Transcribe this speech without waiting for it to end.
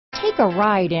Take a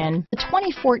ride in the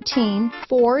 2014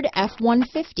 Ford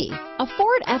F-150. A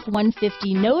Ford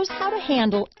F-150 knows how to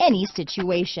handle any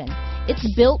situation.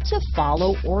 It's built to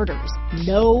follow orders,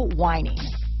 no whining.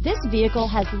 This vehicle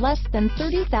has less than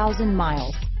 30,000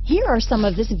 miles. Here are some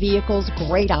of this vehicle's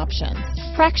great options: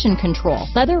 traction control,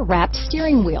 leather-wrapped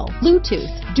steering wheel,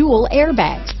 Bluetooth, dual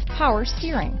airbags, power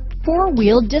steering,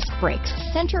 four-wheel disc brakes,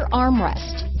 center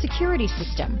armrest, security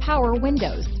system, power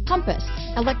windows, compass,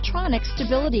 electronic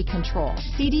stability control,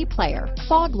 CD player,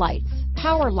 fog lights,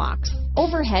 power locks,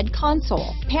 overhead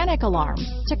console, panic alarm,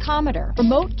 tachometer,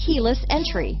 remote keyless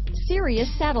entry, Sirius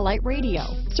satellite radio.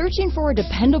 Searching for a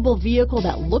dependable vehicle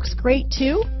that looks great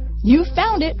too? You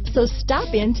found it, so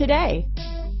stop in today.